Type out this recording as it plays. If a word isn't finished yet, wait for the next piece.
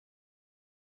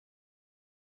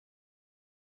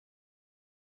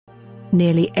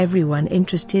Nearly everyone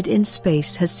interested in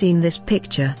space has seen this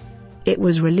picture. It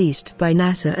was released by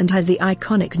NASA and has the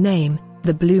iconic name,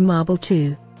 the Blue Marble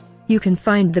 2. You can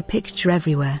find the picture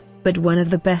everywhere, but one of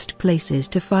the best places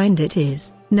to find it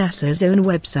is NASA's own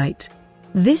website.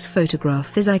 This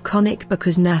photograph is iconic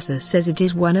because NASA says it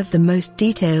is one of the most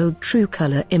detailed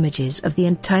true-color images of the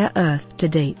entire Earth to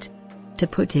date. To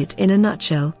put it in a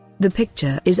nutshell, the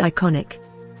picture is iconic.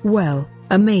 Well,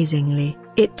 amazingly,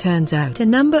 it turns out a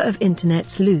number of internet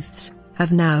sleuths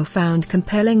have now found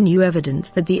compelling new evidence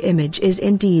that the image is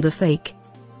indeed a fake.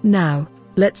 Now,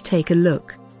 let's take a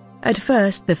look. At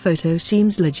first the photo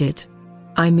seems legit.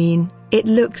 I mean, it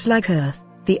looks like Earth,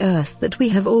 the Earth that we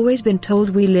have always been told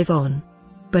we live on.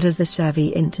 But as the savvy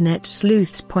internet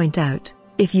sleuths point out,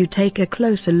 if you take a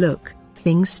closer look,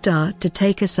 things start to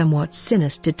take a somewhat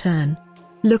sinister turn.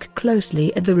 Look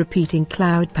closely at the repeating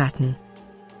cloud pattern.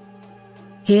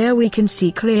 Here we can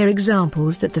see clear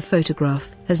examples that the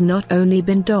photograph has not only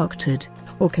been doctored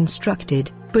or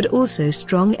constructed, but also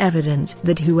strong evidence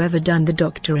that whoever done the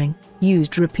doctoring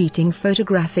used repeating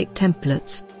photographic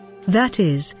templates. That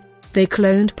is, they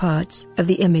cloned parts of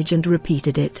the image and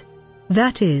repeated it.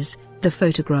 That is, the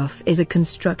photograph is a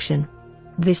construction.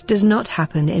 This does not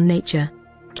happen in nature.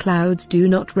 Clouds do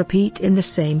not repeat in the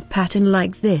same pattern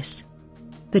like this.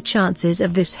 The chances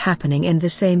of this happening in the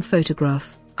same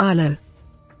photograph are low.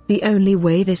 The only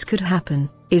way this could happen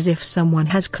is if someone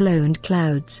has cloned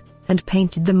clouds and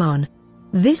painted them on.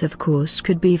 This of course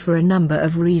could be for a number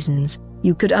of reasons.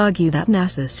 You could argue that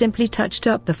NASA simply touched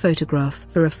up the photograph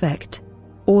for effect,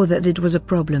 or that it was a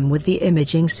problem with the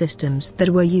imaging systems that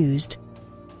were used.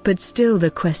 But still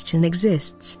the question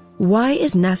exists, why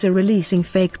is NASA releasing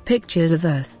fake pictures of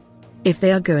Earth? If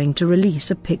they are going to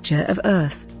release a picture of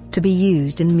Earth to be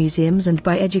used in museums and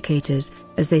by educators,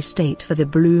 as they state for the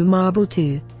Blue Marble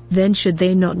 2, then should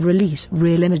they not release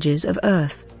real images of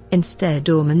Earth instead,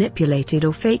 or manipulated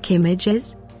or fake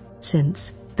images?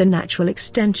 Since the natural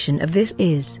extension of this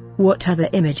is, what other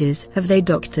images have they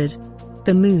doctored?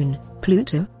 The Moon,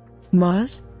 Pluto,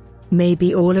 Mars?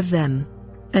 Maybe all of them.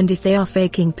 And if they are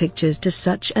faking pictures to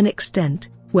such an extent,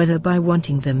 whether by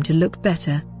wanting them to look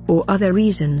better, or other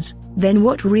reasons, then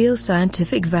what real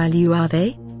scientific value are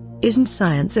they? Isn't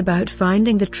science about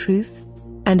finding the truth?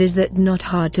 And is that not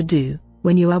hard to do,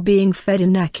 when you are being fed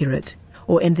inaccurate,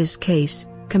 or in this case,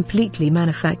 completely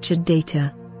manufactured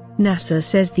data? NASA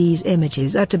says these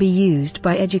images are to be used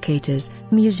by educators,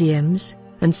 museums,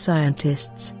 and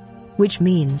scientists. Which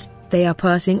means, they are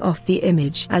passing off the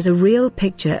image as a real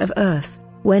picture of Earth,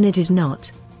 when it is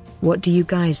not. What do you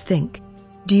guys think?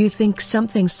 Do you think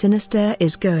something sinister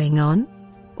is going on?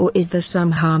 Or is there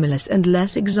some harmless and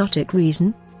less exotic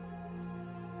reason?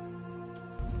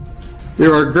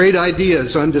 There are great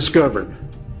ideas undiscovered,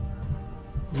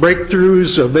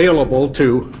 breakthroughs available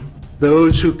to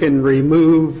those who can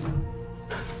remove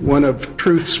one of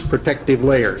truth's protective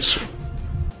layers.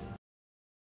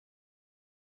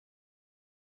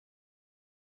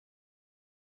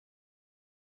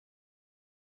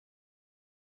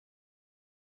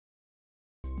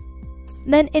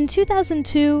 Then in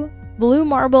 2002, Blue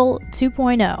Marble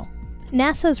 2.0,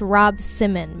 NASA's Rob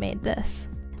Simmons made this.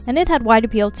 And it had wide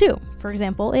appeal too. For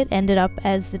example, it ended up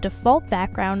as the default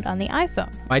background on the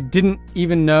iPhone. I didn't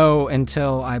even know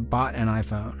until I bought an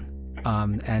iPhone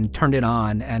and turned it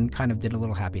on and kind of did a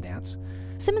little happy dance.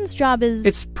 Simmons' job is...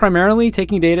 It's primarily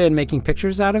taking data and making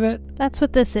pictures out of it. That's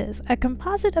what this is, a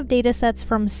composite of data sets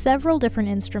from several different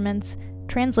instruments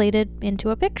translated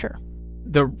into a picture.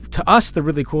 To us, the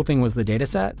really cool thing was the data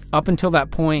set. Up until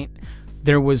that point,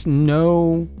 there was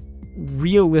no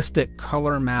realistic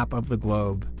color map of the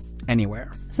globe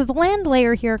anywhere. So the land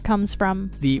layer here comes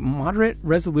from the Moderate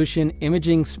Resolution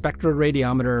Imaging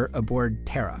Spectroradiometer aboard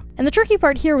Terra. And the tricky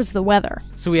part here was the weather.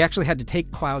 So we actually had to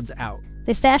take clouds out.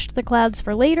 They stashed the clouds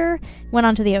for later, went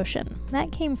onto the ocean.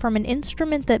 That came from an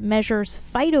instrument that measures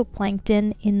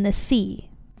phytoplankton in the sea.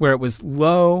 Where it was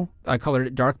low, I colored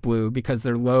it dark blue because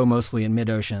they're low mostly in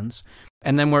mid-oceans.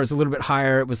 And then where it was a little bit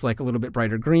higher, it was like a little bit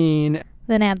brighter green.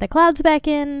 Then add the clouds back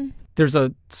in. There's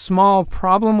a small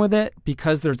problem with it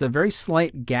because there's a very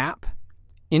slight gap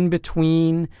in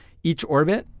between each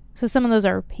orbit. So some of those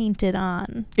are painted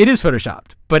on. It is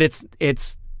photoshopped, but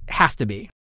it's has to be.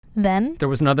 Then there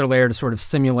was another layer to sort of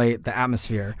simulate the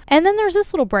atmosphere. And then there's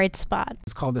this little bright spot.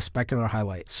 It's called the specular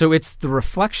highlight. So it's the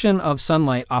reflection of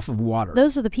sunlight off of water.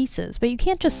 Those are the pieces, but you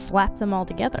can't just slap them all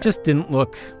together. It just didn't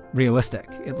look realistic.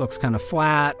 It looks kind of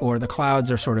flat, or the clouds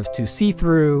are sort of too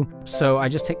see-through. So I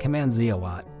just hit Command-Z a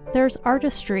lot. There's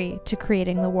artistry to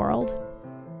creating the world.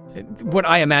 What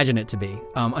I imagine it to be.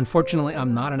 Unfortunately,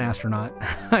 I'm not an astronaut.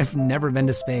 I've never been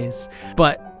to space.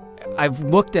 But I've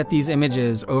looked at these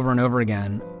images over and over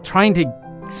again, trying to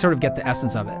sort of get the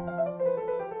essence of it.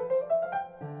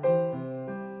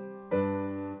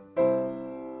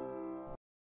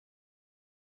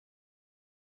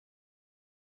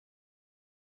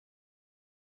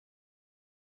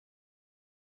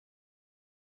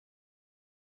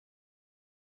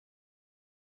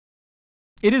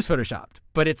 It is photoshopped,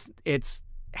 but it's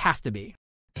has to be.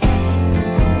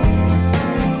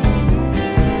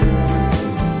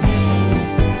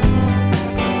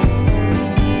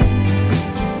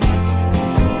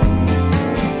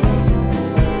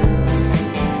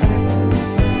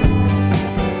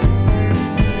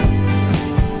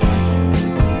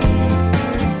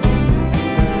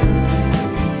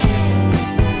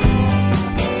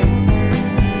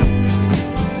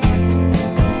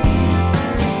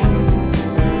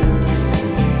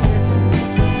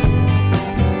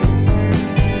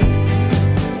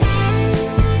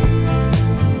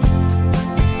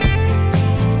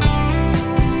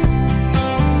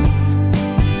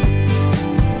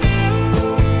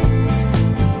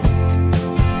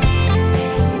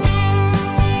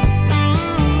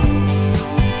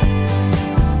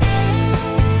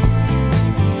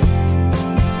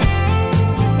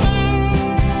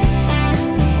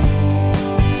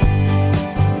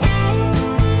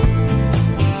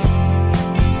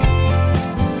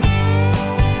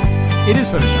 It is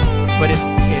photoshopped, but it's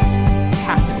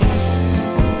has to be.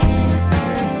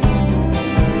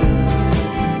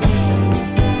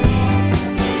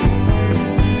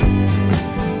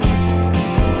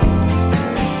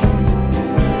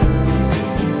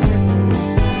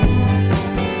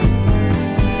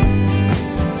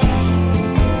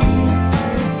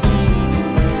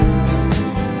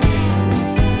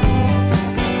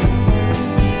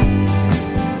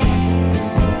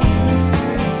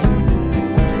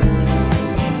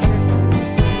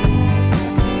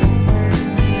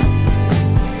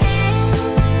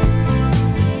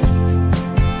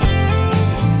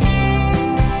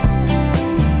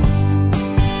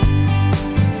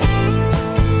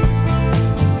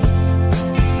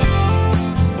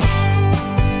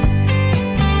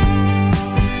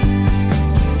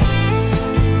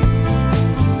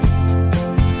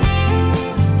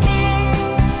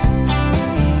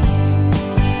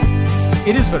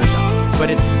 It is photoshopped, but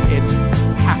it's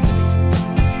has to be.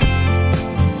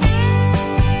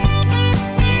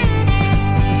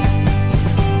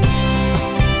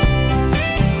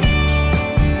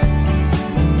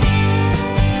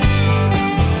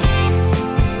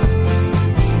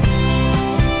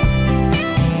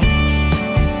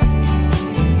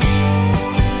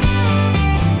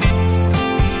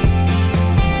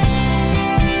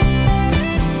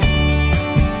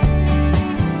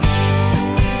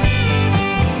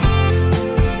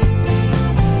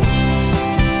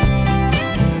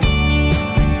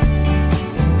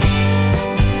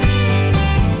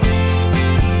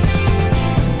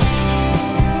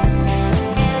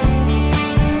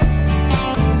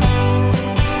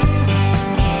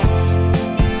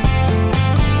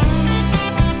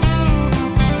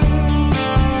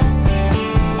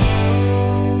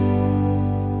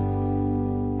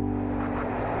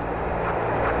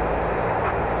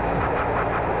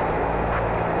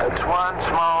 One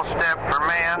small step for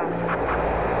man,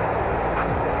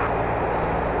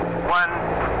 one